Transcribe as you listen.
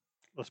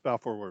Let's bow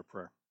for a word of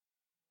prayer.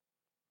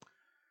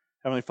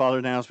 Heavenly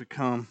Father, now as we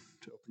come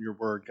to open your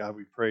word, God,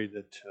 we pray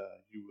that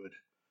you would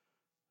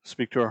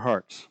speak to our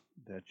hearts,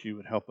 that you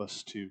would help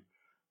us to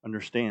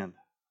understand,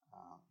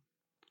 um,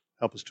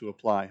 help us to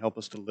apply, help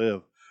us to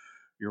live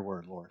your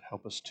word, Lord.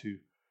 Help us to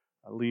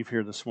leave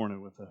here this morning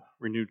with a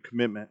renewed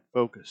commitment,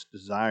 focus,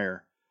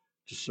 desire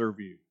to serve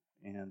you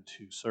and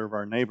to serve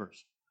our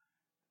neighbors,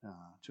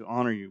 to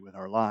honor you with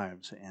our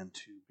lives, and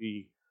to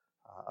be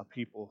a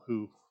people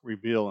who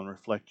reveal and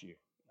reflect you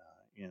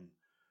in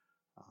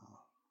uh,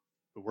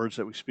 the words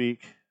that we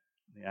speak,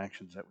 and the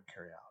actions that we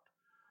carry out.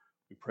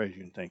 We praise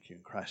you and thank you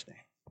in Christ's name.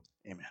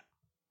 Amen.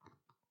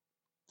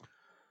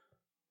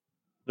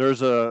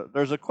 There's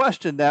a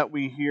question that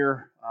we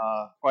hear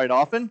quite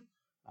often.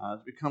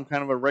 It's become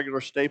kind of a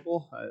regular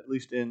staple, at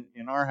least in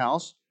our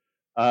house.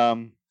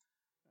 Um,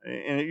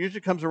 and it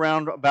usually comes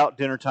around about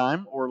dinner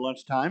time or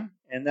lunchtime,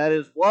 and that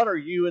is, what are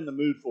you in the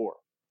mood for?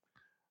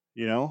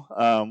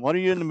 What are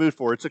you in the mood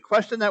for? It's a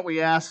question that we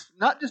ask,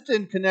 not just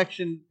in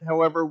connection,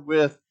 however,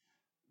 with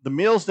the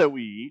meals that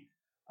we eat.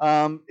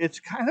 It's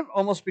kind of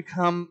almost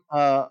become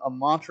a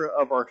mantra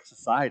of our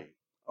society,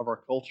 of our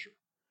culture.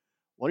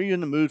 What are you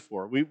in the mood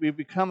for? We've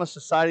become a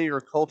society or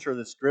a culture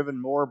that's driven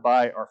more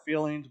by our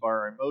feelings, by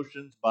our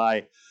emotions,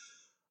 by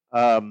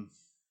um,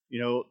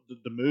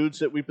 the moods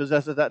that we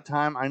possess at that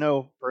time. I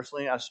know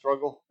personally I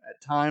struggle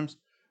at times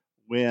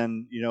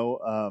when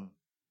I'm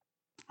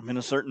in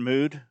a certain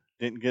mood,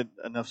 didn't get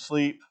enough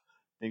sleep,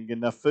 didn't get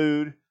enough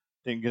food,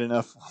 didn't get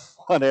enough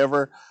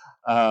whatever.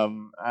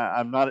 I'm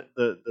not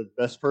the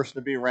best person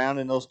to be around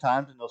in those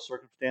times, in those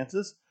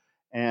circumstances.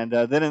 And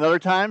then in other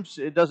times,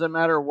 it doesn't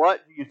matter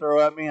what you throw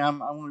at me, I'm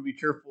going to be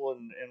cheerful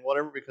and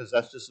whatever, because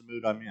that's just the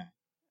mood I'm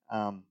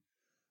in.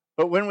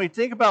 But when we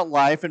think about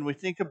life and we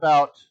think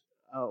about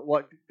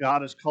what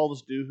God has called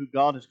us to do, who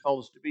God has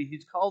called us to be,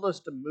 He's called us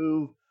to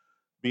move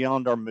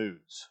beyond our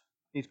moods.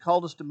 He's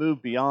called us to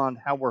move beyond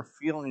how we're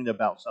feeling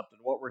about something,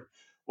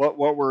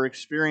 what we're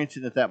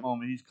experiencing at that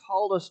moment. He's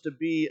called us to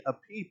be a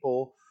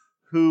people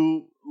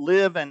who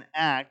live and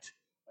act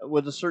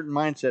with a certain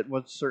mindset,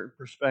 with a certain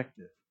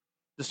perspective.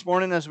 This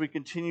morning, as we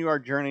continue our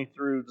journey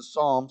through the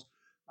Psalms,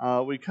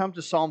 we come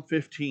to Psalm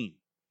 15.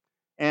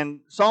 And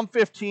Psalm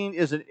 15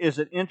 is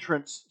an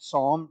entrance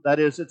psalm. That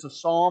is, it's a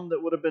psalm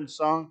that would have been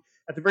sung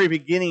at the very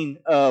beginning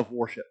of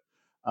worship,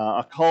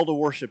 a call to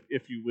worship,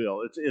 if you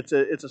will.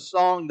 It's a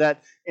song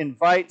that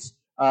invites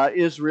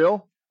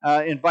Israel,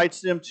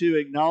 invites them to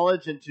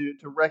acknowledge and to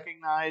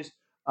recognize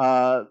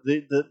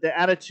the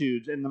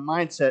attitudes and the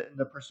mindset and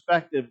the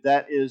perspective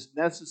that is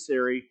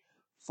necessary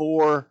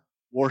for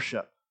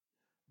worship.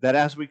 That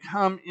as we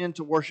come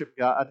into worship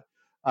God,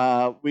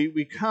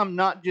 we come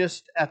not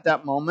just at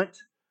that moment,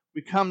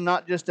 we come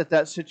not just at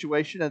that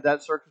situation, at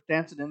that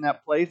circumstance, and in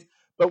that place,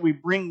 but we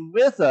bring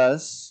with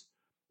us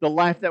the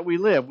life that we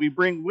live. We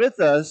bring with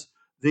us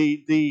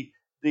the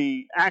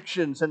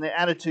actions and the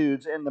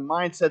attitudes and the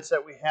mindsets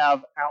that we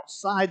have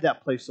outside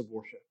that place of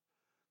worship.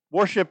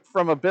 Worship,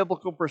 from a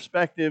biblical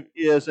perspective,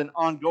 is an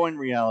ongoing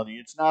reality.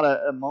 It's not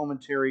a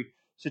momentary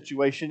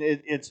situation.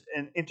 It's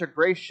an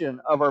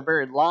integration of our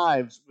very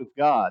lives with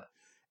God.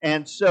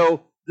 And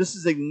so this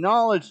is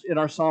acknowledged in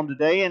our psalm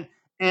today.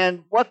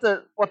 And what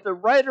the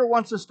writer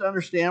wants us to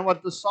understand,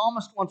 what the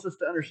psalmist wants us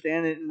to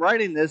understand in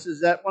writing this, is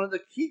that one of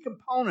the key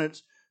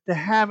components to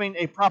having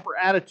a proper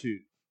attitude,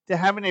 to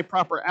having a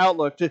proper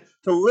outlook, to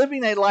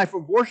living a life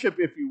of worship,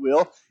 if you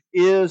will,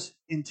 is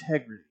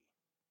integrity.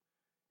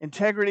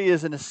 Integrity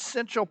is an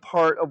essential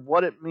part of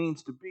what it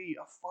means to be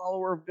a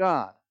follower of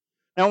God.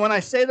 Now, when I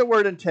say the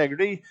word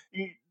integrity,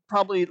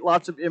 probably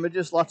lots of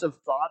images, lots of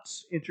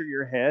thoughts enter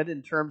your head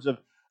in terms of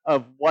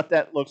what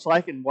that looks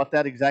like and what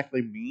that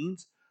exactly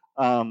means.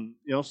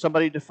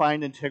 Somebody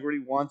defined integrity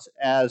once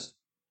as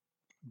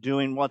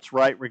doing what's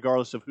right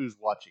regardless of who's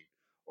watching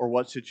or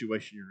what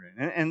situation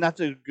you're in. And that's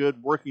a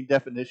good working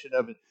definition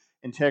of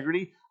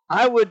integrity.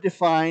 I would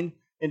define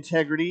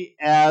integrity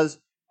as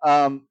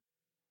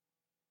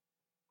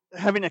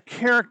having a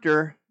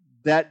character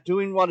that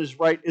doing what is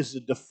right is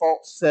the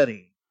default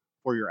setting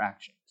for your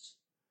actions.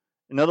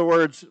 In other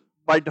words,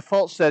 by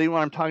default setting,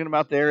 what I'm talking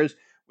about there is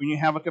when you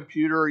have a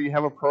computer or you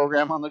have a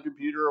program on the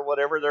computer or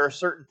whatever, there are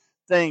certain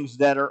things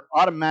that are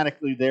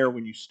automatically there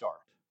when you start.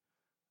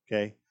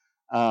 Okay,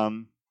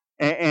 um,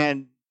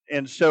 and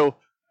so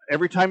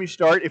every time you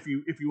start, if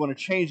you want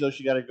to change those,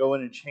 you got to go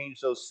in and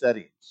change those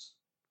settings.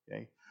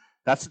 Okay,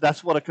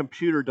 that's what a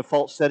computer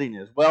default setting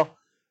is. Well,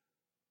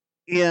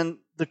 in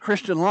the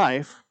Christian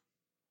life,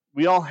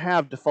 we all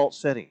have default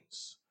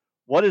settings.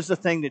 What is the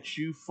thing that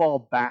you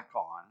fall back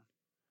on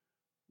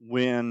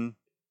when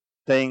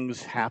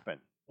things happen?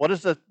 What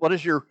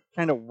is your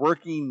kind of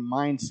working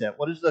mindset?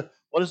 What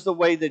is the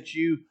way that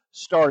you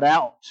start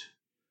out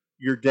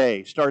your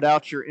day, start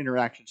out your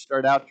interaction,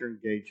 start out your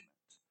engagement?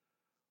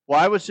 Well,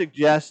 I would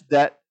suggest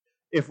that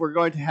if we're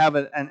going to have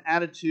an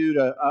attitude,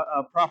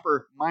 a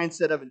proper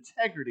mindset of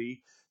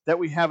integrity, that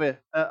we have a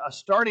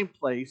starting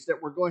place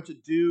that we're going to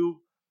do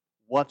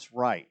what's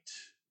right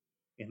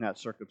in that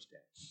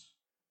circumstance,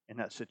 in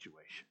that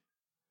situation.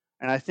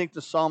 And I think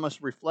the psalmist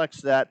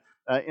reflects that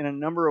in a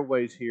number of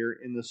ways here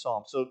in the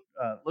psalm. So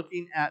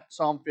looking at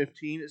Psalm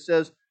 15, it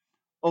says,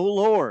 O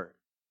Lord,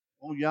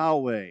 O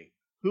Yahweh,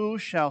 who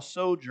shall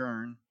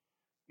sojourn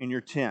in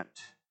your tent?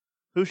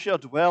 Who shall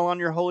dwell on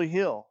your holy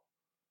hill?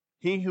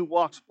 He who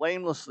walks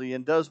blamelessly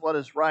and does what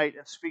is right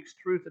and speaks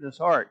truth in his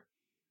heart,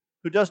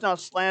 who does not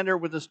slander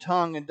with his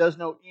tongue and does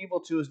no evil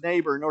to his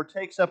neighbor, nor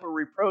takes up a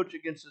reproach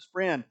against his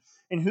friend,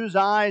 in whose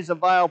eyes a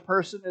vile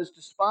person is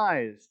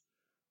despised,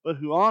 but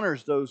who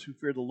honors those who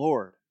fear the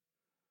Lord,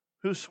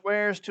 who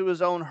swears to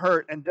his own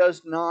hurt and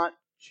does not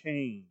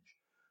change,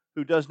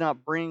 who does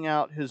not bring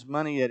out his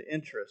money at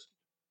interest,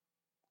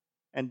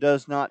 and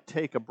does not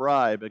take a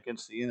bribe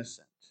against the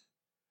innocent.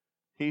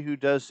 He who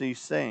does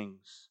these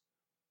things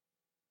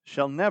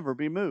shall never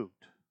be moved.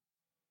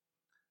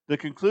 The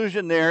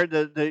conclusion there,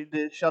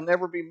 that shall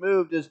never be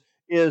moved,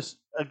 is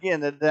again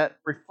that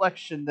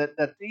reflection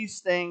that these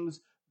things,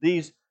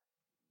 these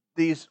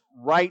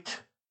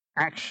right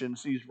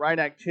actions, these right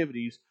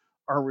activities,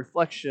 are a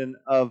reflection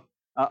of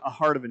a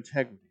heart of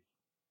integrity.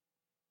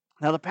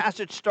 Now the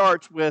passage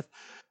starts with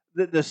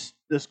this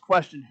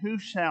question: who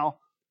shall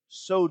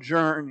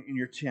sojourn in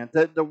your tent?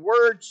 The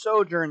word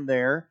sojourn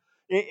there,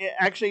 it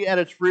actually at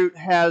its root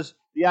has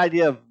the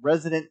idea of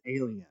resident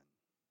alien.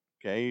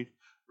 Okay,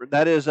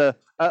 that is a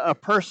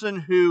person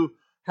who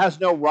has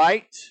no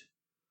right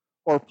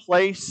or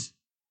place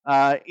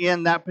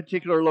in that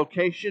particular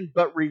location,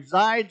 but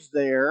resides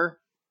there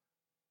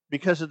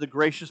because of the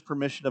gracious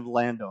permission of the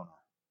landowner.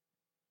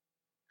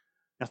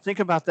 Now think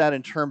about that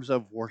in terms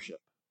of worship.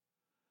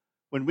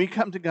 When we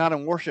come to God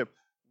and worship,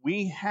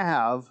 we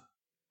have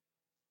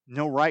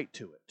no right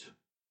to it.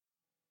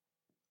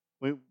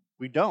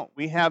 We don't.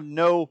 We have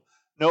no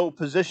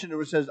position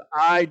that says,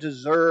 I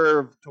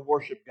deserve to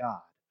worship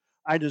God.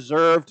 I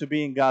deserve to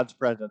be in God's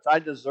presence. I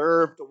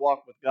deserve to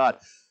walk with God.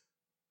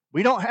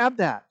 We don't have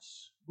that.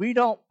 We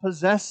don't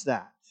possess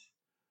that.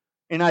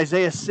 In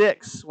Isaiah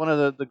 6, one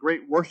of the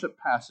great worship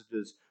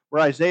passages,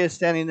 where Isaiah is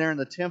standing there in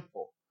the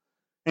temple,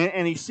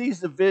 and he sees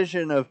the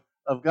vision of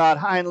God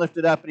high and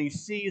lifted up, and he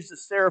sees the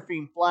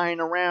seraphim flying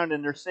around,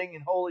 and they're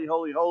singing, Holy,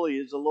 holy, holy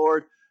is the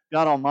Lord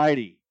God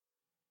Almighty.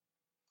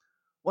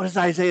 What is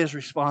Isaiah's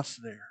response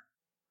there?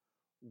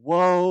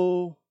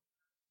 Woe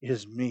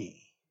is me.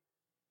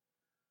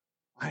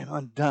 I am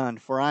undone,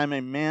 for I am a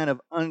man of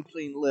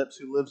unclean lips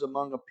who lives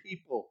among a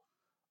people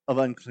of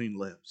unclean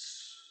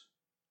lips.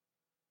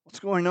 What's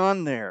going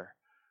on there?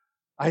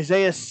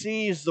 Isaiah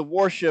sees the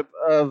worship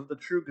of the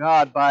true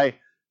God by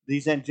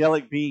these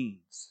angelic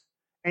beings,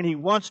 and he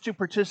wants to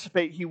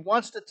participate. He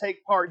wants to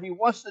take part. He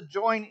wants to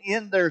join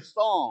in their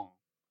song.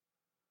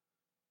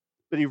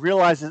 But he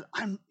realizes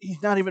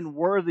he's not even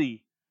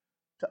worthy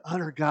to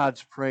utter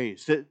God's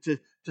praise, to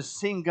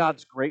sing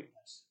God's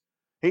greatness.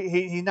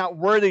 He's not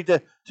worthy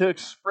to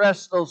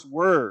express those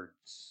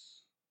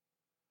words.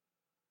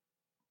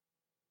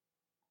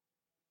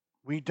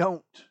 We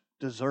don't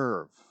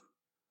deserve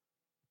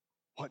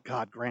what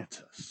God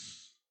grants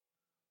us.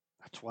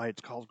 That's why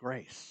it's called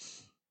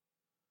grace.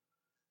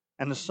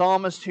 And the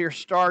psalmist here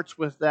starts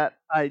with that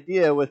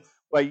idea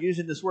by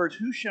using this word,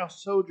 who shall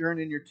sojourn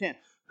in your tent?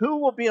 Who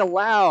will be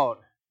allowed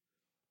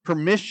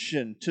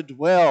permission to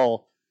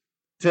dwell,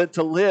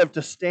 to live,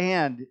 to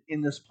stand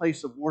in this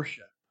place of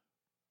worship?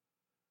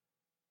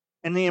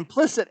 And the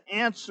implicit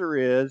answer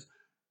is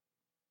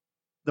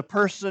the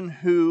person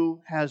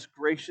who has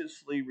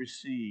graciously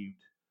received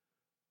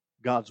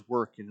God's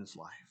work in his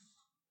life.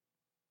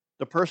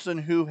 The person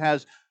who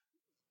has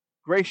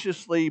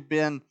graciously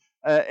been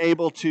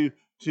able to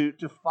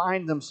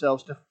find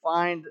themselves, to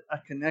find a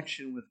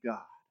connection with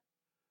God.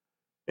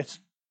 It's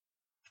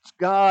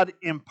God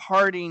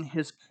imparting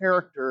His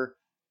character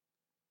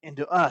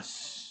into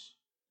us.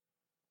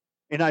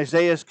 In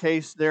Isaiah's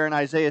case, there in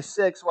Isaiah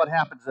 6, what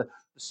happens? The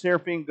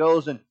seraphim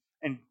goes and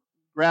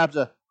grabs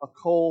a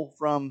coal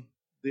from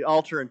the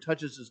altar and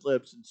touches his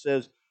lips and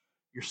says,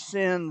 your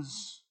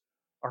sins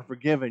are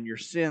forgiven, your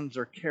sins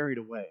are carried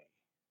away.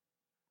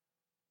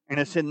 And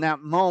it's in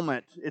that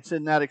moment, it's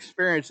in that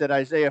experience that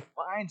Isaiah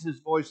finds his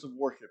voice of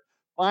worship,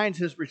 finds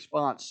his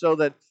response, so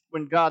that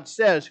when God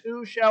says,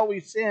 who shall we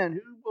send?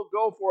 Who will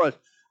go for us?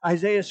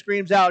 Isaiah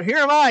screams out, here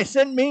am I,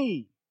 send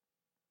me.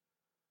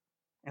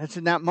 And it's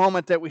in that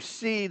moment that we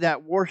see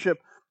that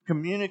worship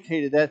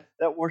communicated,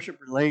 that worship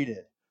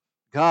related.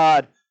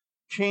 God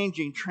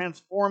changing,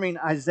 transforming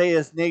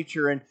Isaiah's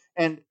nature,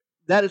 and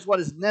that is what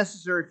is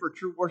necessary for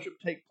true worship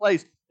to take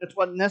place. It's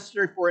what's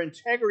necessary for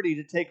integrity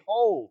to take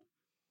hold.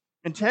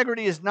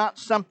 Integrity is not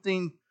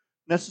something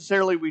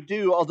necessarily we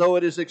do, although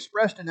it is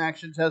expressed in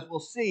actions, as we'll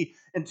see.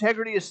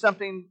 Integrity is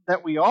something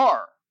that we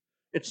are.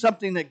 It's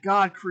something that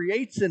God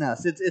creates in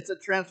us. It's a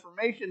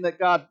transformation that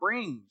God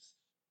brings.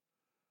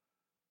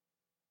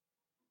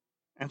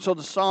 And so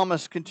the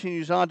psalmist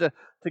continues on to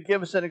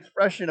give us an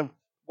expression of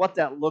what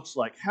that looks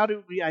like. How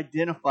do we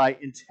identify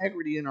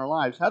integrity in our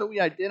lives? How do we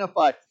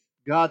identify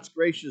God's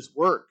gracious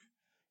work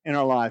in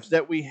our lives?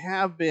 That we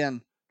have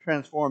been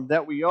transformed,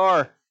 that we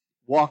are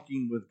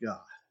walking with God.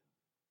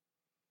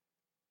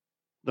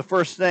 The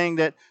first thing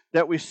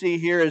that we see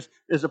here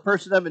is a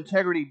person of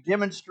integrity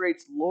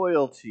demonstrates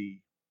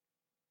loyalty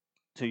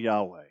to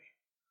Yahweh.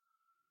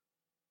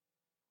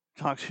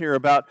 Talks here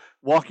about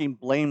walking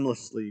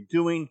blamelessly,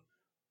 doing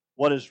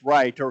what is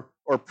right, or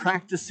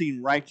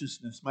practicing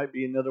righteousness might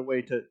be another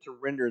way to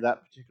render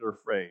that particular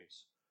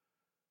phrase.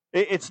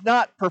 It's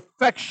not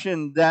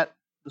perfection that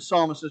the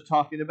psalmist is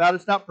talking about.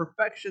 It's not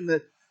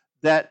perfection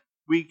that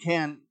we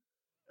can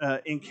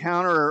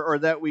encounter or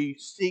that we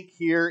seek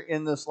here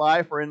in this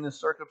life or in this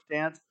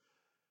circumstance.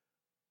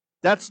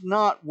 That's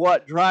not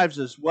what drives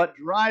us. What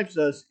drives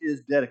us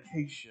is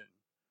dedication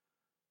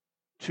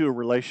to a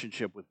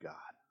relationship with God.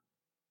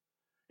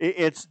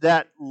 It's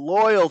that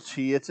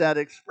loyalty. It's that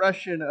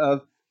expression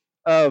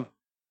of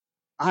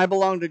I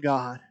belong to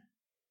God.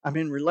 I'm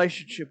in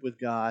relationship with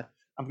God.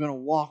 I'm going to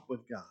walk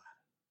with God.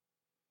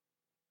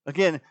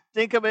 Again,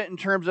 think of it in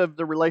terms of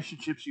the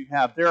relationships you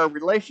have. There are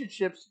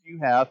relationships you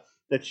have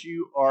that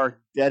you are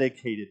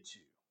dedicated to,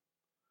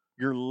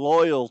 you're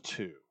loyal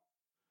to.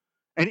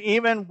 And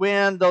even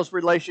when those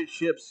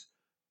relationships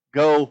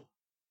go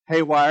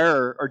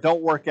haywire or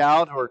don't work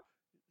out or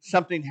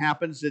something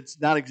happens that's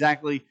not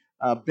exactly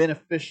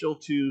beneficial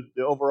to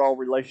the overall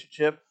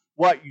relationship,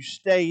 what you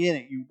stay in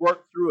it, you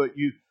work through it,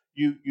 you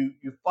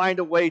find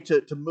a way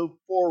to move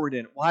forward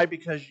in it. Why?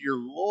 Because you're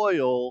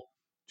loyal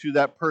to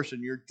that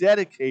person, you're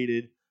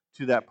dedicated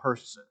to that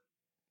person,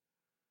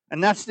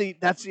 and that's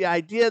the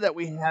idea that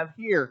we have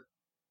here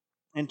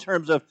in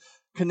terms of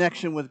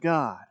connection with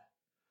God.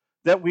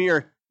 That we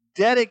are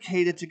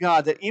dedicated to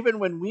God, that even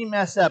when we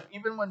mess up,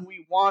 even when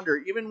we wander,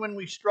 even when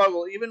we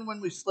struggle, even when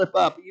we slip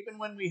up, even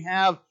when we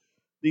have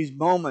these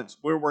moments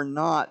where we're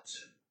not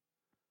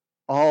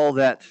all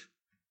that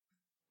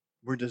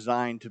we're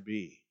designed to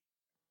be,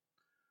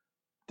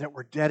 that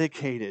we're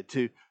dedicated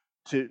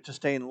to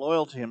staying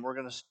loyal to Him.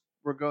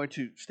 We're going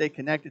to stay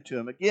connected to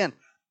Him. Again,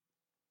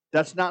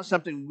 that's not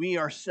something we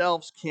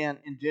ourselves can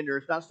engender.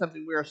 It's not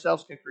something we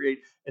ourselves can create.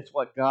 It's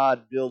what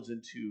God builds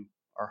into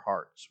our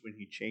hearts when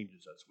He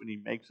changes us, when He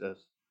makes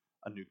us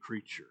a new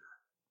creature.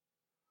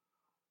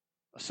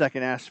 A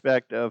second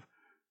aspect of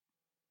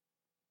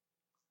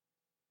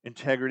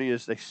integrity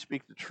is they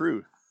speak the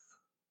truth.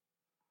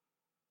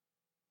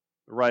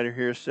 The writer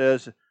here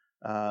says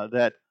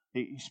that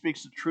he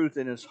speaks the truth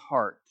in his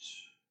heart.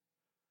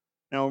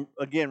 Now,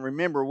 again,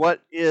 remember,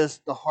 what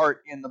is the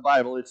heart in the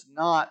Bible? It's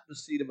not the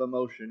seat of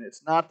emotion.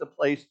 It's not the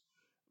place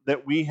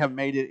that we have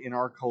made it in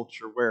our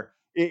culture where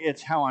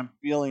it's how I'm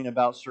feeling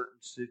about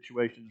certain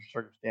situations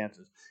or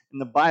circumstances. In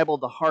the Bible,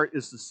 the heart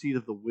is the seat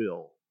of the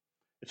will.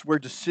 It's where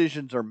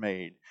decisions are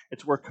made.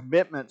 It's where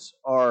commitments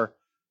are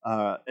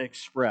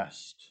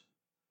expressed.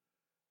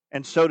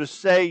 And so to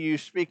say you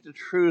speak the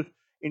truth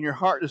in your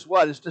heart is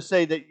what? Is to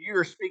say that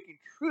you're speaking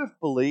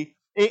truthfully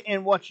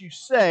in what you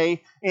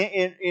say,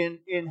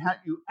 in how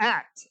you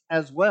act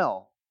as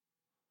well.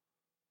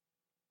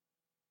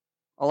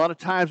 A lot of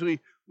times we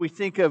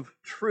think of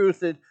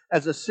truth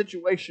as a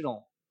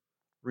situational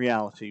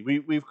reality.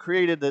 We've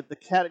created the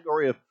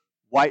category of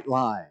white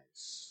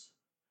lies,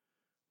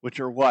 which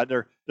are what?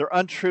 They're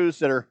untruths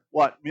that are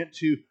what? Meant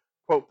to,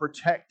 quote,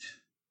 protect,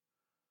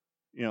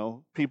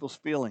 people's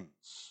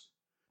feelings.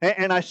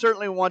 And I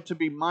certainly want to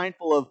be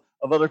mindful of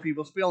other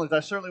people's feelings.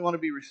 I certainly want to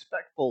be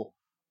respectful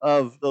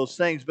of those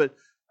things. But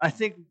I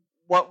think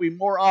what we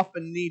more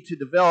often need to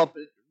develop,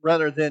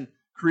 rather than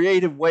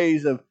creative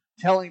ways of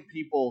telling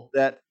people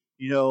that,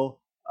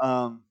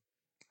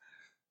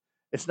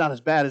 it's not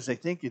as bad as they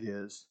think it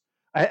is.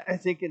 I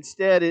think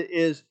instead it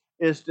is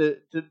to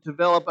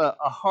develop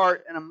a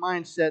heart and a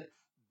mindset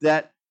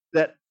that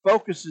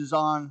focuses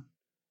on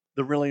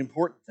the really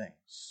important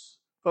things,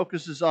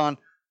 focuses on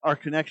our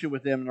connection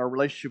with them and our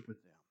relationship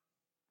with them.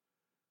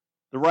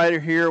 The writer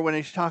here, when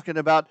he's talking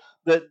about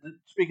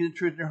speaking the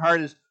truth in your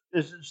heart, is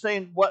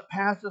saying what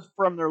passes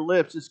from their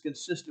lips is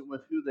consistent with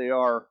who they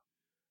are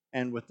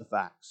and with the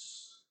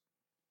facts.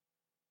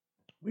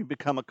 We've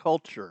become a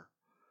culture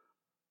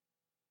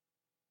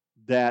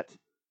that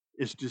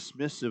is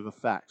dismissive of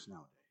facts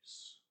nowadays.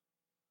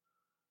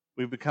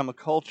 We've become a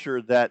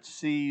culture that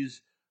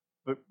sees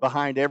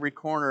behind every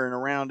corner and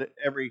around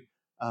every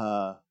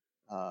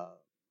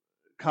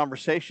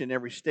conversation,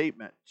 every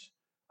statement,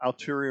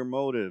 ulterior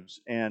motives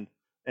and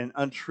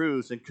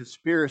untruths and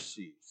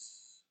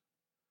conspiracies.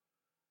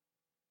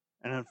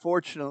 And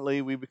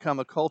unfortunately, we become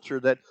a culture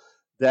that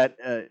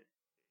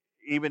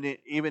even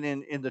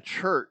in the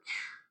church,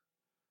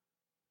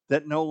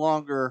 that no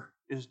longer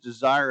is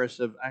desirous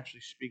of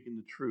actually speaking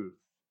the truth,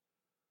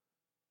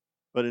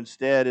 but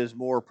instead is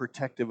more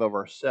protective of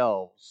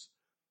ourselves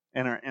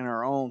and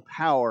our own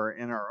power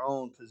and our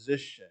own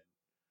position.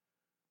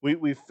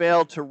 We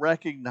fail to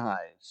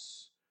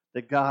recognize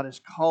that God has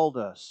called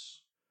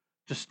us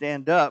to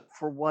stand up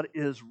for what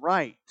is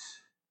right.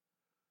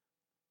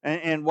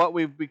 And what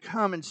we've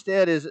become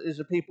instead is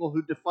a people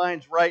who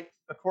defines right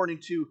according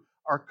to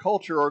our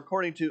culture or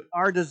according to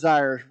our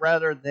desires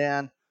rather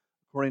than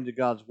according to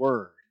God's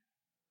Word.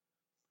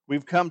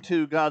 We've come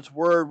to God's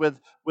Word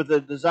with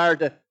a desire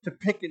to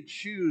pick and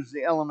choose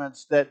the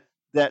elements that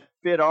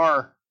fit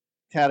our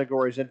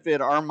categories and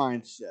fit our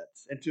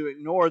mindsets, and to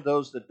ignore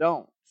those that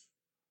don't.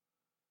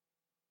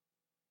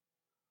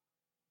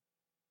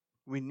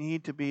 We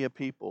need to be a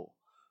people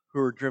who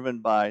are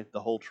driven by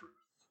the whole truth,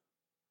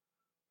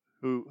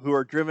 who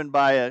are driven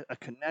by a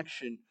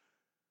connection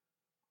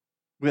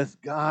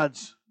with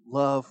God's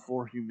love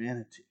for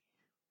humanity,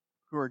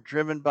 who are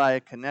driven by a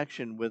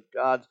connection with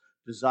God's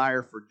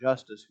desire for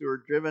justice, who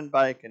are driven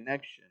by a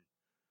connection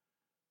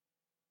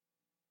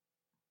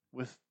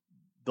with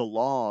the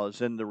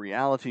laws and the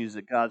realities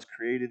that God's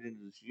created in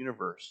this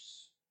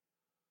universe.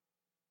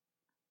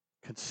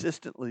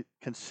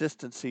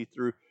 Consistency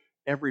through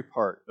every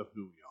part of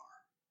who we are.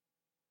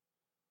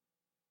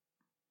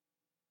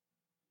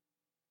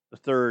 The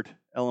third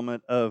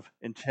element of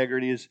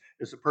integrity is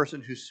a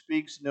person who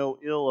speaks no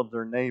ill of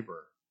their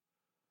neighbor,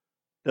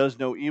 does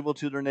no evil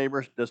to their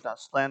neighbor, does not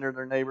slander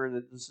their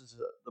neighbor. This is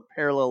the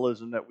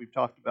parallelism that we've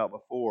talked about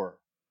before.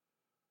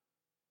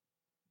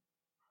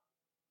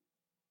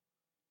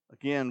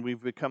 Again,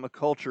 we've become a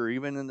culture,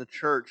 even in the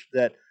church,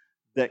 that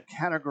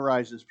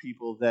categorizes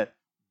people, that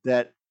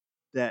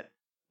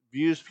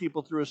views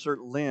people through a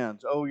certain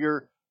lens. Oh,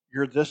 you're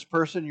this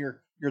person,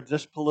 you're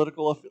this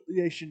political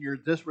affiliation, you're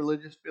this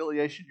religious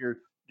affiliation,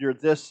 you're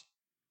this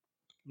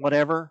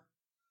whatever.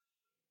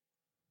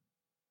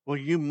 Well,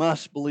 you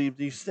must believe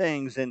these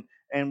things,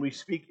 and we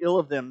speak ill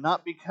of them,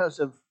 not because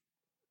of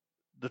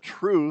the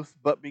truth,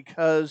 but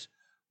because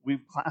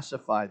we've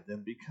classified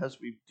them, because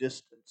we've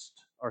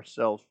distanced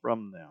ourselves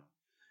from them.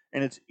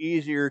 And it's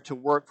easier to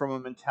work from a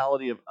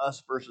mentality of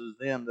us versus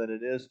them than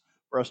it is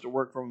for us to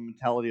work from a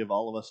mentality of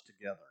all of us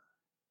together.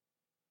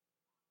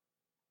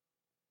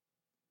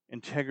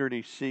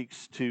 Integrity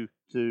seeks to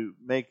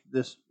make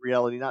this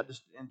reality not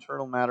just an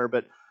internal matter,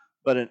 but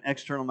an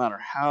external matter.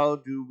 How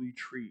do we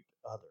treat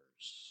others?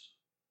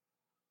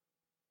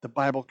 The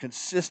Bible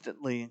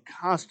consistently and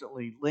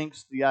constantly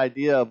links the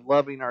idea of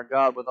loving our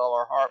God with all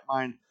our heart,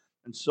 mind,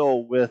 and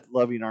soul with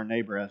loving our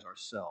neighbor as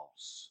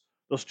ourselves.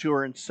 Those two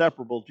are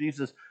inseparable.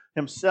 Jesus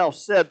himself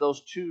said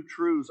those two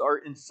truths are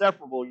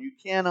inseparable. You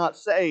cannot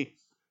say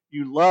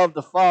you love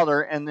the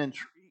Father and then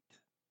treat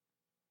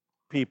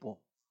people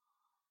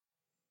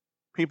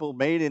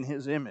made in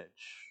his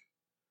image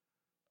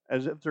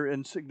as if they're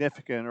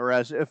insignificant or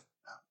as if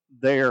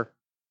they're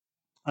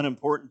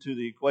unimportant to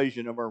the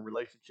equation of our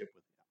relationship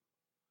with him.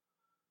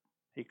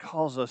 He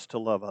calls us to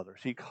love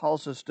others. He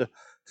calls us to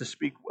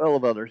speak well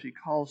of others. He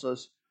calls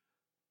us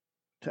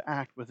to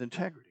act with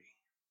integrity.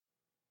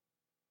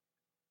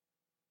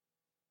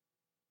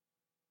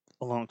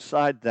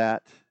 Alongside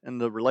that,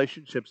 and the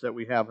relationships that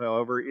we have,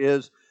 however,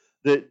 is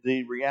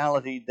the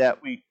reality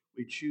that we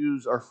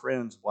choose our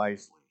friends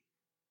wisely.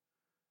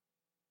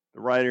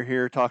 The writer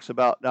here talks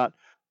about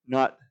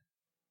not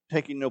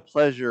taking no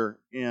pleasure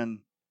in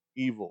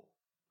evil.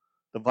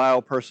 The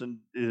vile person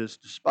is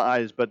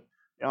despised, but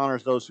he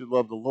honors those who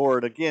love the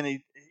Lord. Again,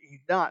 he's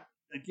not,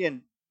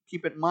 again,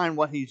 keep in mind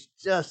what he's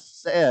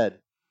just said.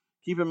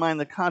 Keep in mind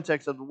the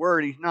context of the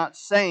word. He's not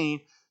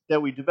saying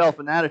that we develop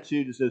an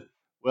attitude that says,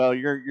 well,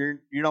 you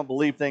don't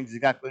believe things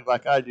exactly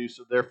like I do,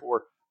 so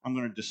therefore I'm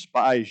going to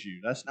despise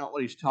you. That's not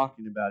what he's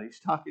talking about.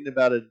 He's talking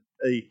about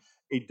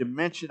a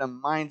dimension, a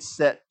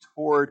mindset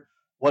toward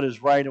what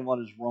is right and what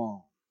is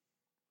wrong.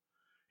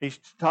 He's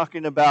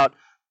talking about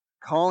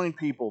calling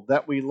people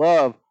that we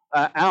love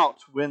out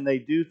when they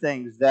do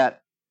things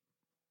that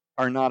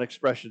are not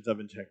expressions of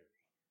integrity.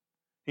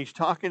 He's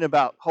talking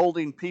about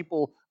holding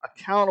people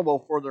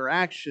accountable for their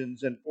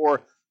actions and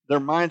for their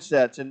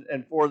mindsets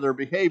and for their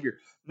behavior.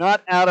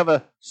 Not out of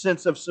a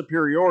sense of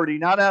superiority,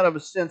 not out of a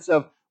sense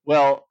of,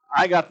 well,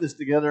 I got this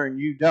together and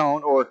you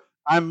don't, or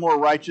I'm more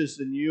righteous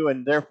than you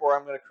and therefore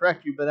I'm going to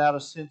correct you, but out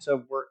of a sense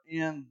of we're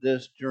in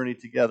this journey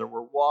together.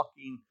 We're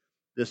walking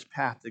this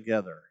path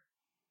together.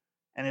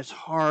 And it's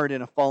hard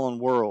in a fallen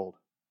world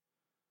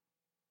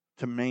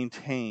to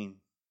maintain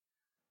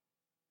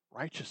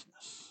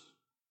righteousness.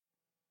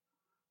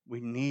 We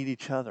need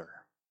each other.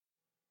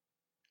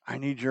 I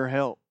need your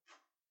help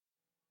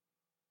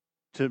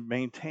to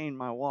maintain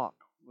my walk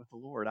with the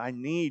Lord. I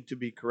need to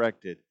be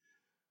corrected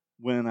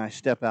when I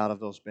step out of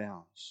those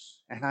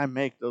bounds. And I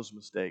make those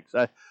mistakes.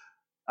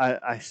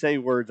 I say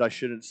words I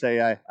shouldn't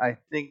say. I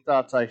think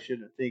thoughts I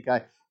shouldn't think.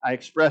 I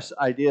express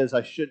ideas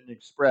I shouldn't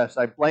express.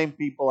 I blame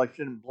people I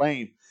shouldn't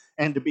blame.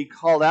 And to be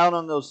called out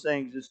on those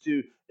things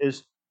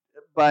is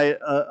by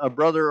a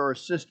brother or a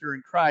sister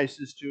in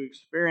Christ is to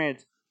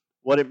experience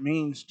what it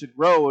means to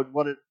grow and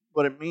what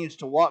it means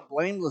to walk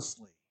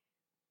blamelessly.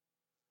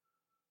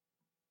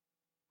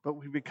 But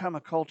we become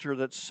a culture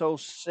that's so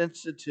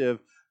sensitive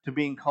to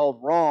being called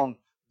wrong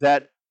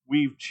that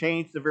we've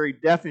changed the very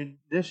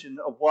definition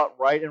of what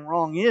right and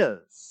wrong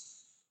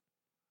is.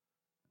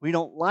 We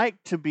don't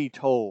like to be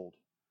told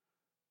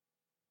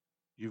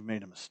you've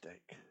made a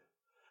mistake.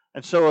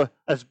 And so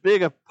as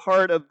big a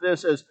part of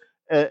this as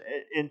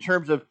in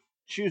terms of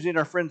choosing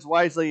our friends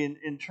wisely,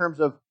 in terms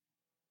of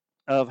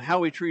how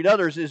we treat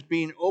others, is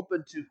being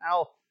open to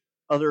how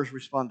others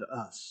respond to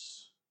us.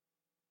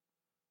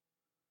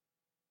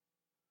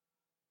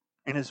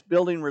 And it's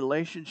building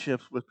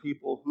relationships with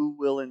people who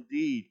will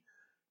indeed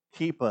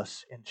keep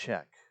us in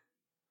check,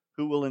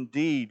 who will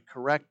indeed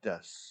correct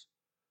us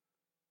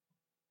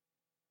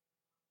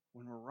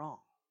when we're wrong.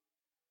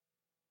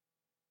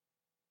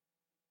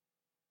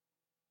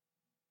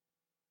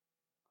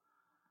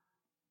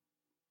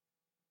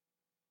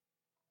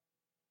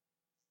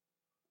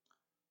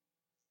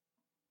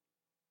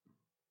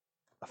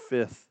 A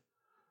fifth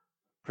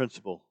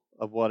principle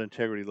of what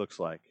integrity looks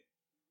like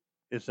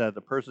is that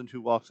the person who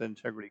walks in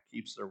integrity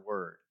keeps their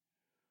word.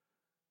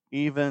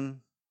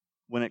 Even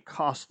when it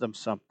costs them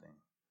something,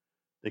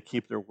 they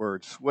keep their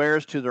word.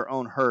 Swears to their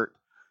own hurt,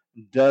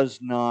 does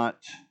not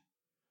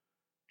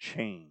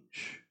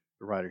change,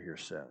 the writer here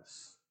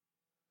says.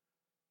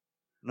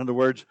 In other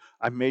words,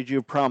 I made you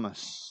a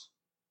promise.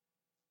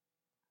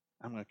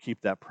 I'm going to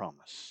keep that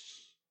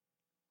promise.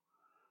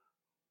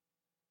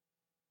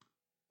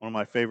 One of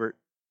my favorite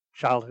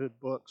childhood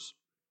books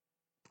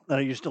that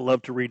I used to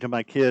love to read to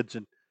my kids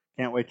and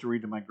can't wait to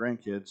read to my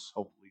grandkids,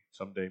 hopefully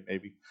someday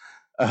maybe,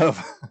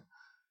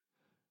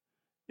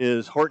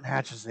 is Horton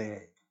Hatches the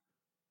Egg.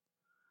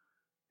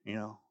 You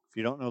know, if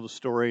you don't know the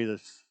story,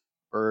 this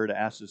bird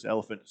asks this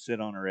elephant to sit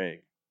on her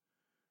egg.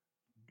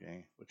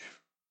 Okay, which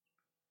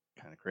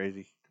kind of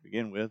crazy to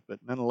begin with, but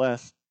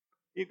nonetheless,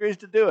 he agrees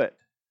to do it.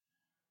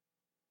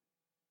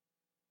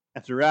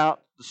 And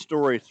throughout the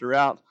story,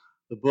 throughout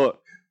the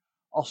book,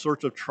 all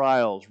sorts of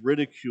trials,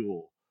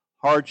 ridicule,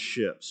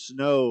 hardship,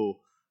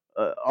 snow,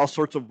 all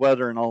sorts of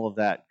weather and all of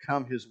that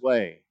come his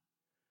way.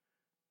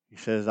 He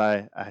says,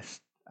 I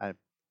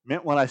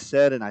meant what I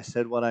said and I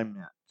said what I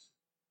meant.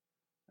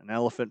 An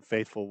elephant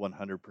faithful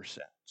 100%.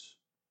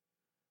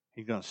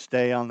 He's going to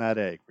stay on that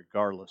egg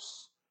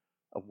regardless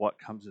of what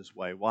comes his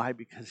way. Why?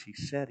 Because he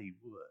said he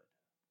would.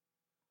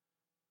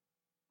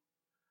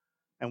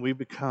 And we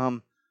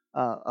become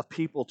a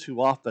people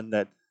too often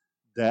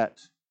that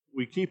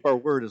we keep our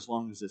word as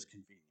long as it's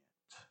convenient.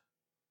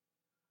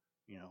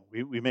 You know,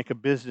 we make a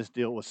business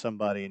deal with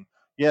somebody, and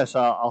yes,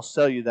 I'll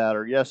sell you that,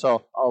 or yes,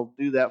 I'll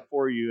do that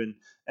for you,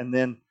 and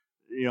then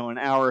an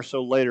hour or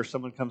so later,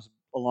 someone comes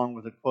along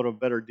with a quote a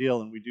better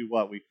deal, and we do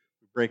what? We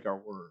break our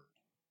word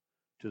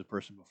to the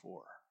person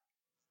before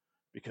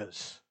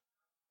because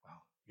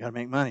you got to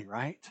make money,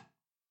 right?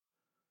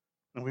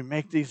 And we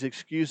make these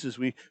excuses.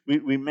 We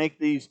make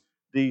these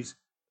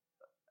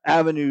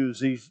avenues,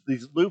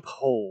 these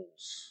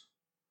loopholes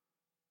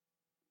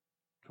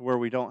to where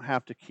we don't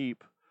have to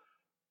keep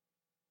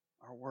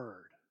our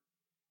word.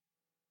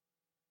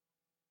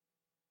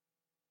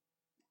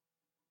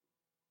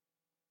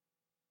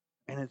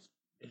 And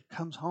it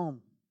comes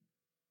home.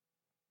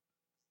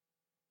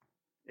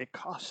 It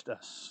cost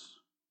us.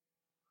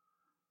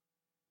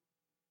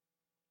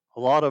 A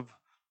lot of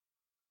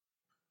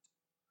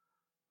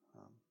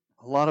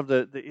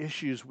the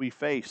issues we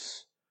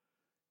face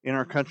in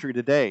our country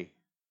today,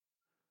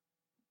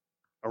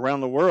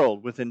 around the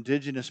world, with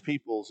indigenous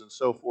peoples and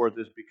so forth,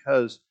 is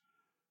because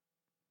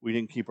we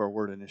didn't keep our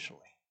word initially.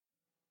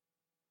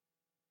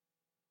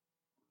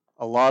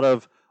 A lot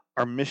of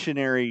our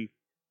missionary,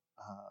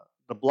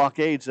 the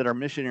blockades that our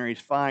missionaries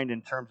find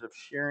in terms of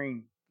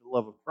sharing the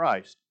love of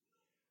Christ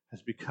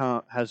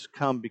has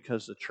come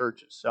because the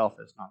church itself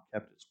has not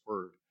kept its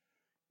word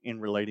in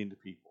relating to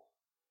people,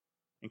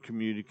 in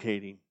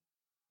communicating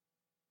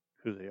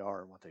who they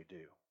are and what they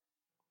do.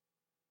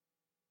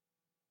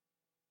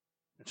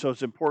 And so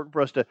it's important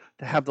for us to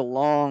have the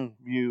long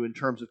view in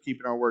terms of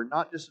keeping our word,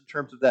 not just in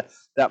terms of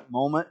that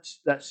moment,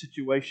 that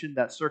situation,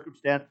 that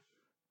circumstance,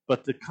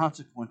 but the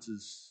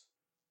consequences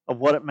of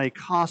what it may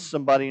cost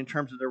somebody in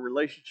terms of their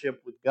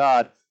relationship with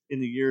God in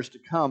the years to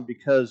come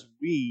because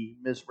we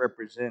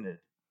misrepresented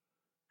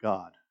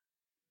God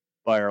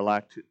by our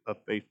lack of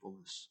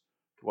faithfulness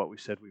to what we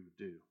said we would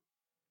do.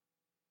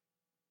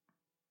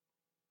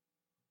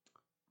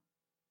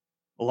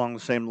 Along the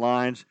same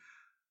lines,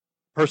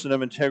 a person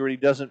of integrity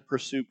doesn't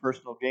pursue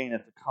personal gain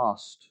at the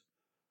cost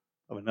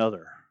of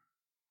another.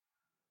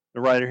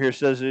 The writer here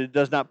says that it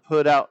does not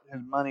put out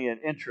his money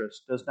at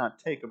interest, does not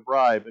take a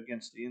bribe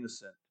against the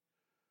innocent.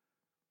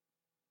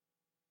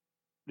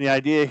 The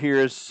idea here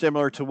is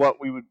similar to what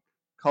we would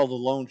call the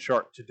loan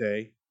shark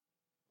today,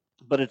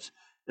 but it's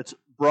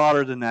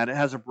broader than that. It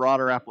has a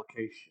broader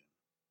application.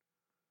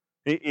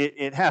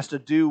 It has to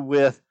do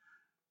with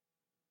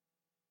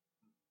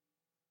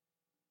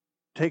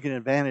taking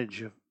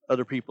advantage of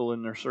other people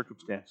in their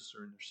circumstances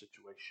or in their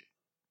situation.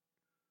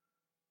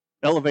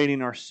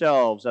 Elevating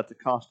ourselves at the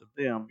cost of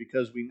them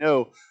because we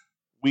know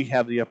we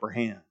have the upper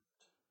hand.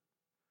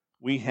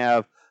 We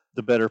have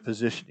the better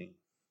positioning.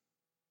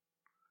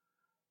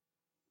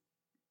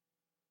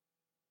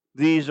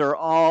 These are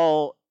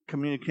all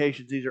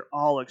communications. These are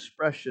all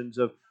expressions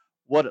of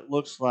what it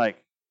looks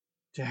like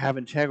to have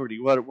integrity,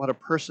 what a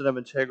person of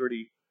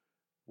integrity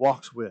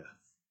walks with.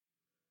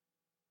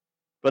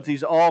 But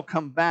these all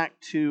come back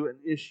to an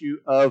issue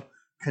of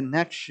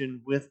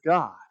connection with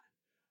God,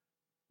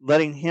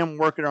 letting Him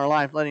work in our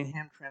life, letting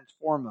Him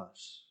transform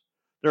us.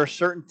 There are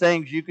certain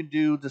things you can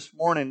do this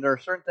morning. There are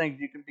certain things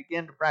you can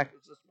begin to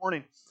practice this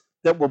morning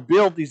that will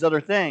build these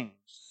other things.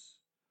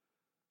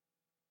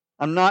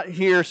 I'm not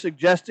here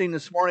suggesting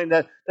this morning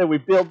that we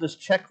build this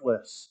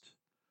checklist.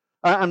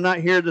 I'm not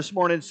here this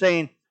morning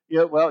saying,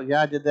 yeah, well,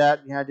 yeah, I did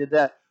that. Yeah, I did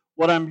that.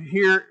 What I'm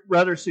here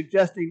rather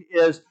suggesting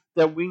is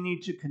that we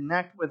need to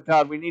connect with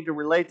God. We need to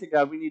relate to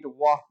God. We need to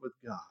walk with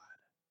God.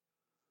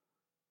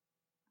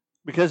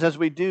 Because as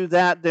we do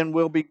that, then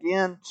we'll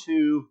begin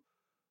to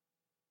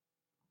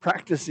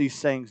practice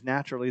these things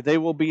naturally. They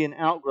will be an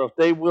outgrowth.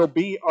 They will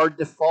be our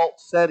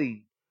default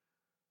setting.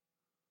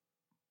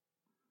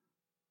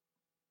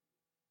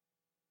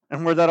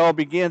 And where that all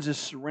begins is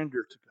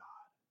surrender to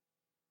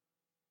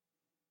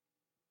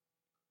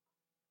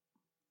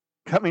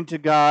God. Coming to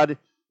God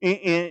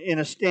in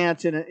a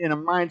stance, in a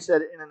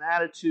mindset, in an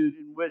attitude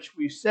in which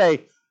we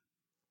say,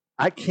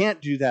 I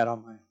can't do that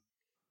on my own.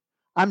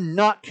 I'm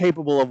not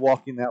capable of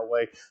walking that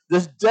way.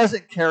 This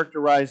doesn't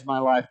characterize my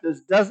life.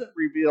 This doesn't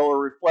reveal or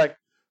reflect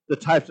the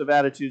types of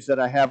attitudes that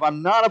I have.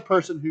 I'm not a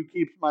person who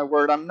keeps my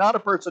word. I'm not a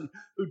person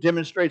who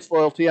demonstrates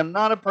loyalty. I'm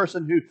not a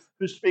person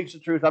who speaks the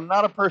truth. I'm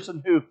not a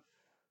person who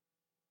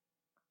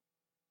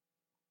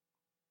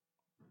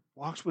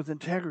walks with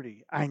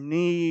integrity. I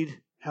need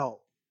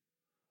help.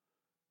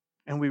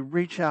 And we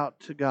reach out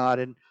to God,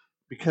 and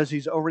because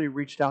He's already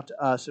reached out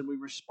to us, and we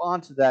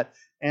respond to that,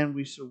 and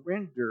we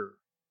surrender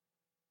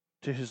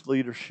to His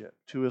leadership,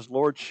 to His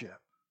lordship,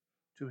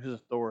 to His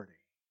authority.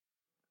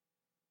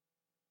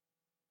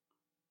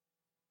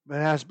 But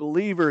as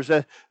believers,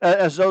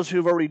 as those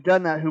who've already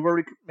done that, who've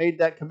already made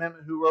that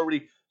commitment, who've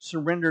already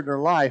surrendered their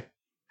life,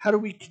 how do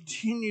we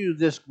continue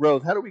this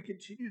growth? How do we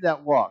continue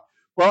that walk?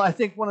 Well, I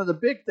think one of the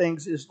big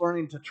things is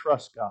learning to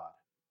trust God.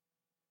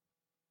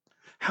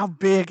 How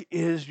big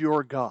is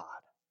your God?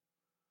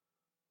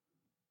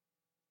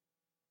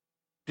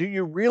 Do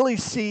you really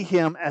see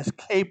Him as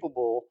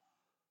capable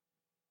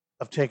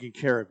of taking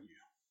care of you?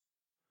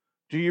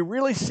 Do you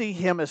really see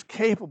Him as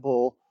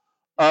capable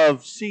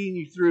of seeing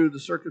you through the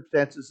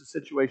circumstances and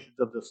situations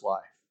of this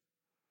life?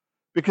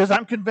 Because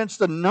I'm convinced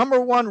the number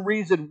one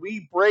reason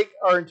we break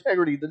our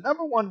integrity, the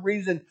number one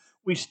reason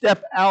we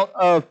step out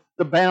of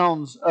the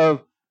bounds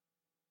of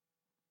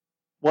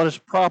what is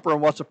proper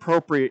and what's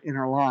appropriate in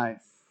our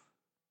life,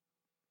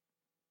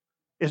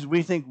 is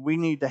we think we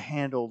need to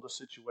handle the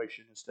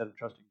situation instead of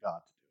trusting God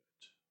to do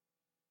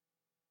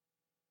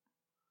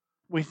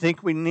it. We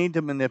think we need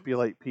to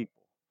manipulate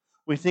people.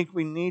 We think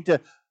we need to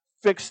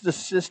fix the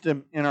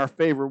system in our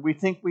favor. We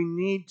think we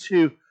need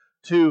to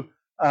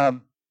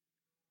um,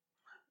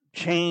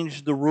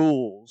 change the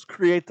rules,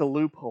 create the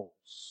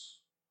loopholes.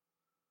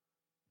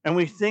 And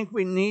we think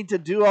we need to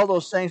do all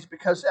those things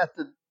because at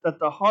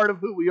the heart of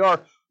who we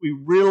are, we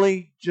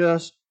really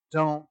just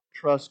don't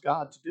trust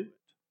God to do it.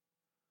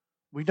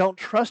 We don't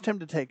trust Him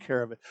to take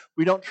care of it.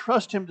 We don't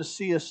trust Him to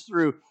see us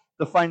through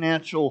the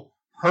financial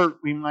hurt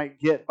we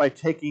might get by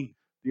taking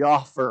the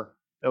offer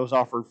that was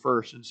offered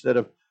first instead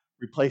of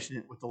replacing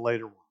it with the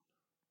later one.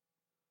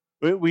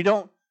 We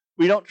don't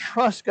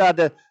trust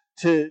God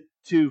to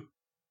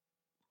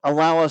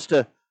allow us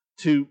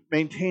to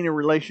maintain a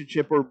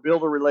relationship or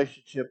build a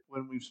relationship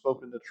when we've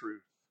spoken the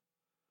truth.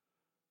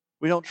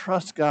 We don't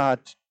trust God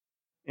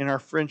in our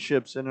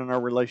friendships and in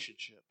our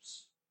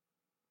relationships.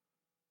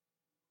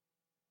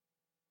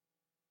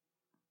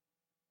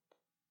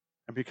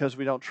 And because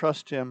we don't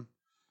trust Him,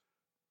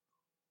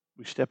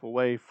 we step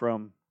away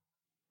from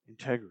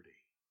integrity.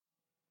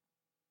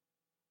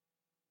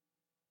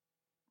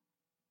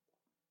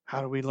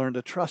 How do we learn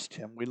to trust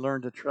Him? We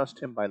learn to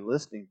trust Him by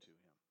listening to Him,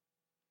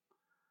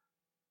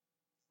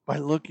 by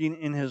looking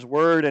in His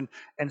Word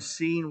and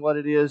seeing what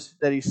it is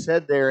that He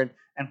said there and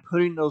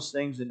putting those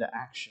things into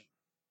action.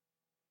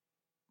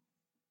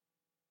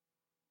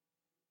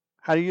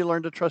 How do you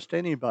learn to trust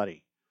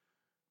anybody?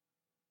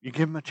 You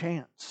give them a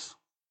chance.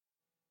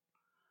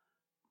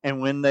 And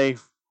when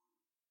they've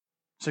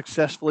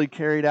successfully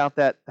carried out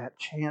that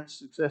chance,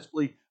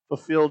 successfully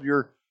fulfilled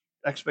your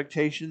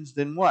expectations,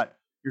 then what?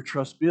 Your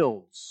trust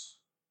builds.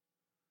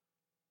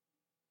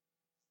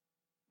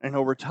 And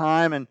over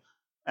time, and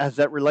as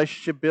that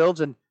relationship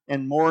builds and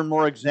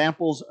more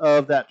examples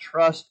of that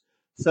trust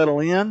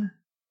settle in,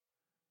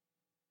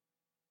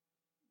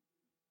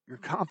 your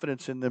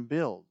confidence in them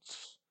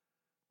builds.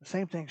 The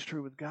same thing's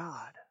true with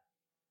God.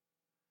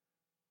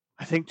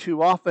 I think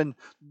too often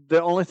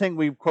the only thing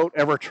we, quote,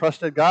 ever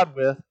trusted God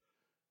with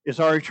is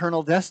our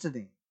eternal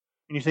destiny.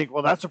 And you think,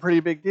 well, that's a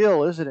pretty big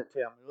deal, isn't it,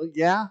 Tim? Well,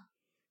 yeah,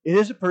 it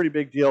is a pretty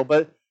big deal.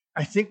 But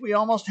I think we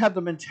almost have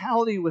the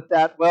mentality with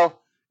that,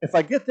 well, if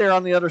I get there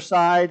on the other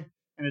side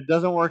and it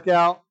doesn't work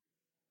out,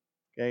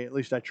 okay, at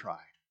least I tried.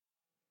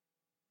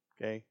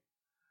 Okay?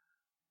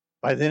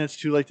 By then it's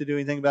too late to do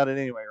anything about it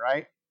anyway,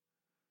 right?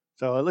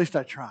 So at least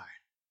I tried.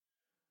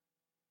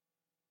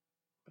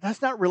 But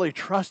that's not really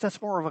trust, that's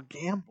more of a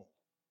gamble.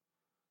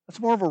 That's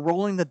more of a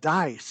rolling the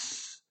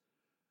dice.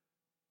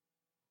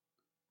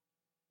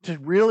 To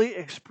really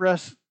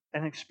express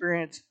and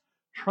experience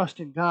trust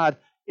in God,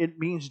 it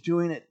means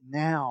doing it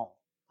now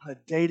on a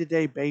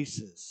day-to-day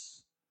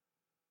basis.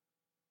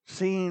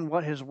 Seeing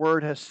what His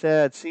Word has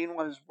said, seeing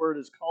what His Word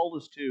has called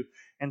us to,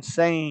 and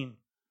saying,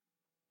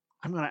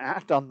 I'm going to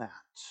act on that.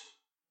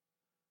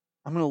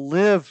 I'm going to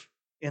live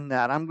in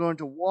that. I'm going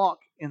to walk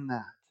in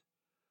that.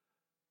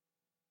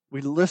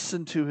 We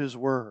listen to His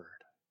Word.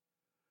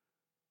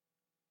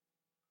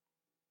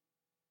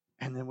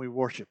 And then we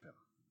worship Him.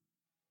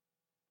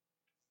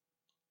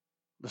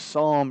 The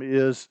psalm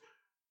is,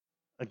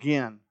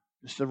 again,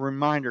 just a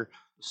reminder,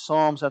 the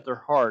psalms at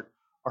their heart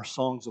are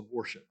songs of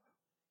worship.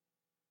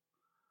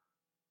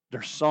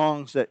 They're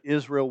songs that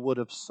Israel would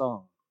have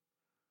sung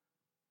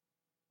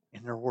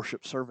in their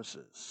worship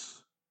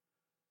services.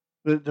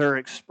 They're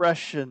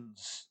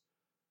expressions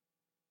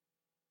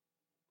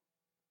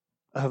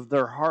of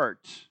their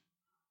heart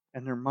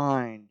and their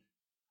mind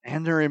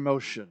and their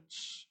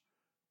emotions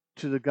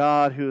to the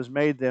God who has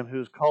made them, who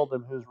has called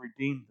them, who has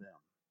redeemed them.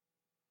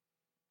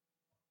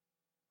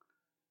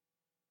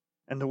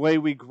 And the way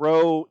we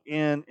grow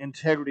in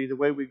integrity, the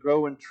way we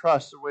grow in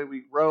trust, the way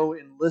we grow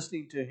in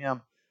listening to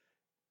Him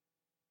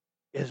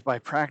is by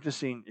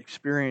practicing,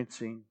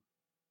 experiencing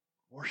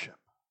worship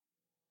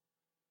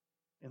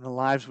in the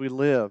lives we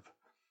live,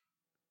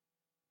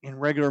 in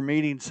regular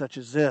meetings such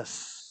as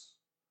this,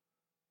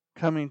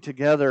 coming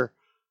together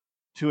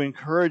to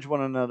encourage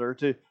one another,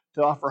 to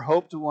offer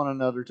hope to one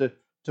another,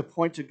 to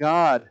point to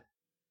God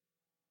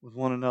with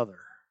one another.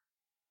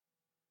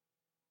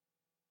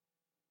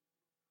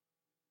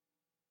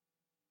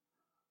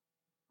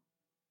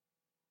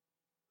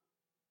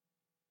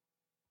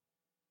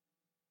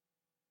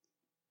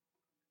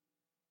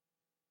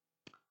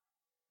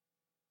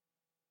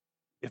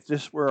 If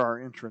this were our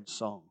entrance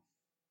song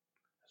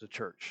as a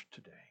church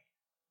today,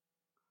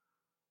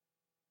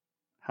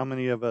 how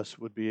many of us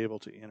would be able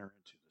to enter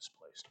into this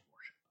place to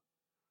worship?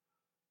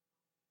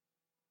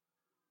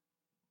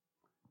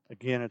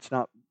 Again, it's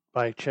not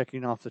by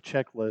checking off the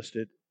checklist.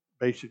 It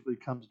basically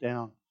comes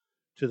down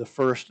to the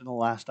first and the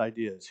last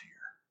ideas here.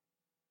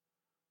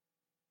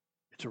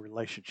 It's a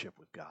relationship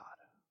with God.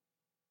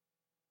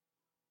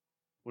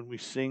 When we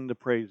sing the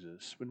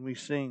praises, when we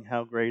sing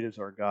how great is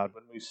our God,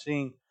 when we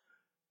sing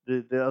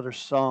the other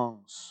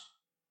songs,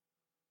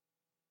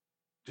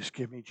 just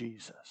give me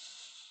Jesus.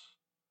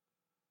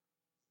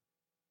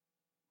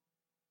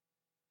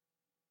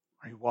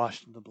 Are you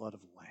washed in the blood of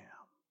the Lamb?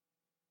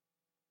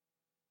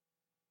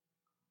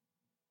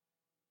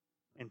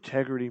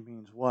 Integrity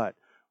means what?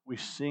 We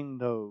sing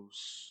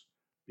those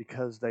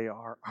because they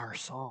are our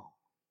song.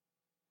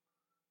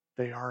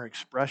 They are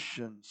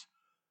expressions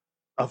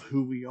of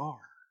who we are.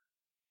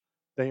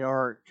 They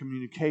are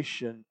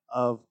communication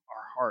of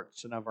our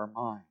hearts and of our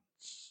minds.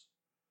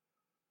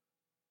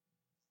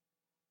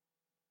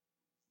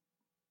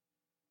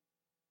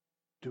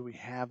 Do we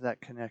have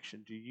that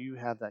connection? Do you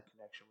have that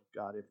connection with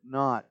God? If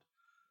not,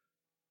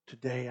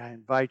 today I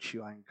invite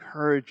you, I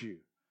encourage you,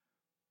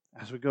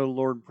 as we go to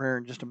Lord in prayer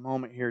in just a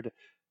moment here,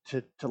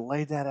 to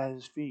lay that at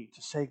His feet,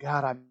 to say,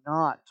 God, I'm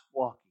not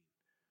walking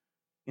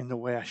in the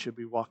way I should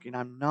be walking.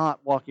 I'm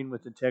not walking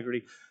with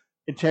integrity.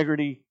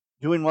 Integrity,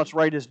 doing what's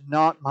right, is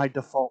not my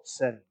default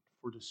setting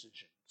for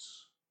decisions.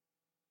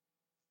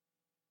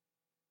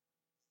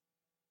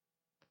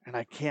 And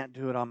I can't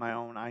do it on my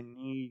own. I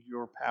need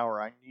your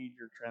power. I need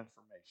your transformation.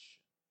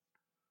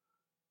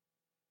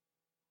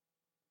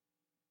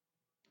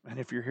 And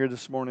if you're here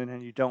this morning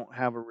and you don't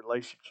have a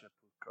relationship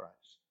with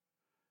Christ,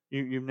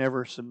 you've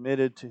never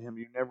submitted to Him,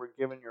 you've never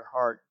given your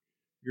heart,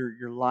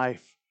 your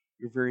life,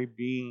 your very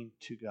being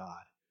to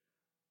God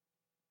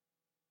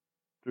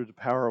through the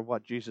power of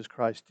what Jesus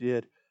Christ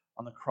did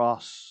on the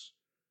cross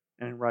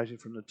and rising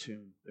from the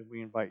tomb, then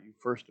we invite you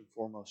first and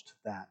foremost to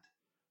that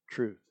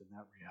truth and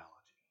that reality.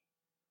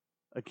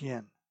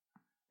 Again,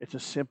 it's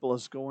as simple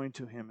as going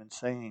to Him and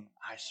saying,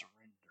 I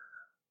surrender.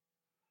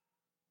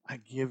 I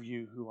give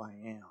you who I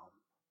am.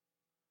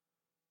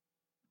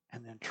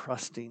 And then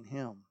trusting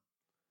Him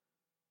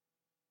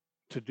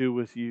to do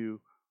with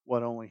you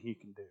what only He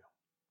can do.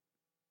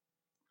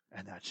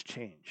 And that's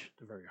change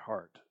the very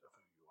heart of who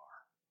you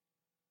are.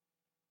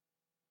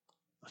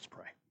 Let's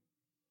pray.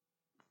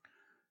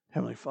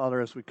 Heavenly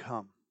Father, as we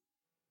come,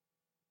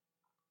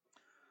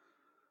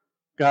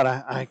 God,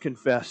 I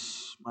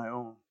confess my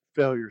own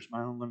failures,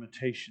 my own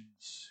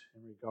limitations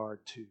in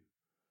regard to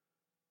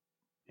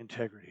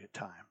integrity at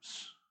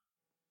times.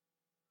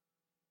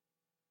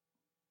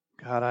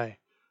 God, I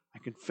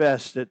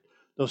confess that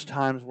those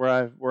times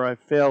where I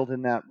failed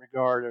in that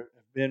regard have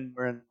been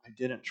when I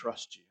didn't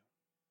trust you.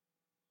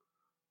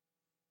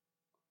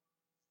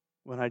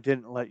 When I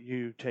didn't let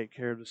you take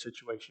care of the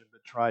situation,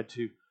 but tried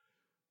to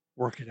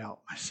work it out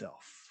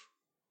myself.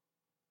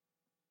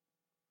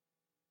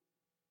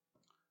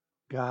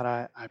 God,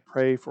 I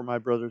pray for my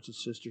brothers and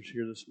sisters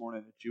here this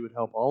morning that you would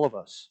help all of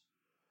us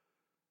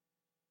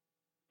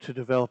to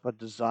develop a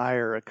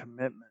desire, a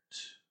commitment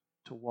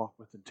to walk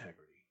with integrity.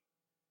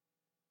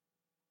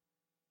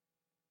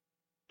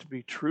 To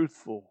be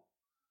truthful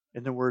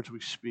in the words we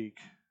speak,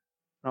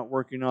 not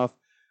working off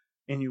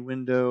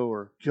innuendo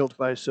or guilt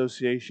by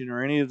association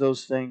or any of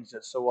those things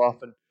that so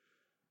often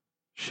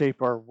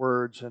shape our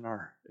words and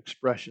our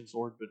expressions,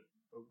 Lord, but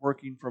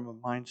working from a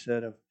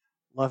mindset of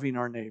loving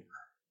our neighbor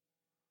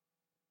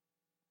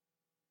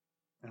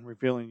and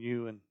revealing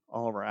you in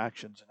all of our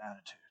actions and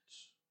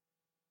attitudes.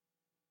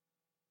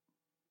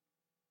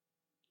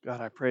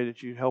 God, I pray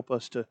that you help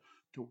us to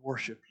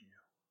worship you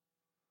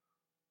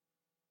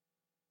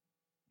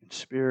in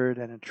spirit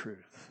and in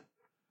truth,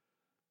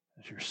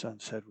 as your Son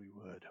said we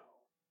would.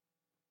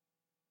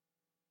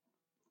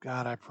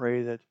 God, I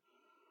pray that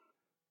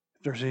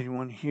if there's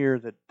anyone here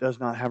that does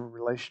not have a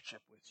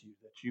relationship with you,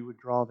 that you would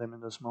draw them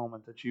in this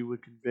moment, that you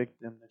would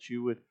convict them, that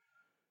you would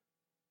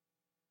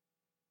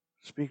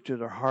speak to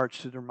their hearts,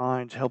 to their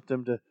minds, help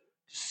them to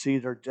see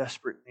their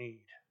desperate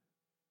need.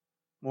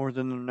 More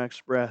than the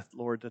next breath,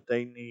 Lord, that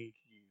they need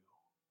you.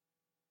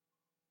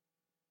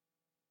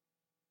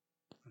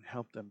 And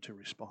help them to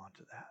respond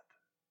to that.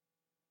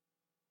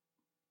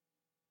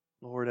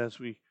 Lord, as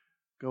we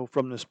go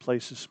from this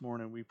place this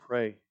morning, we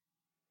pray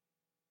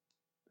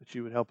that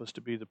you would help us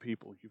to be the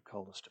people you've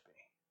called us to be.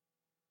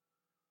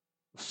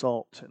 The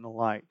salt and the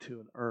light to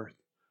an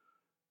earth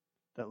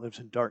that lives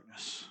in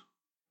darkness.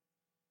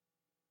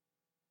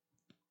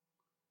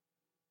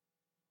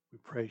 We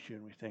praise you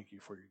and we thank you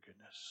for your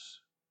goodness.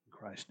 In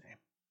Christ's name,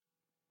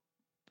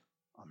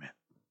 amen.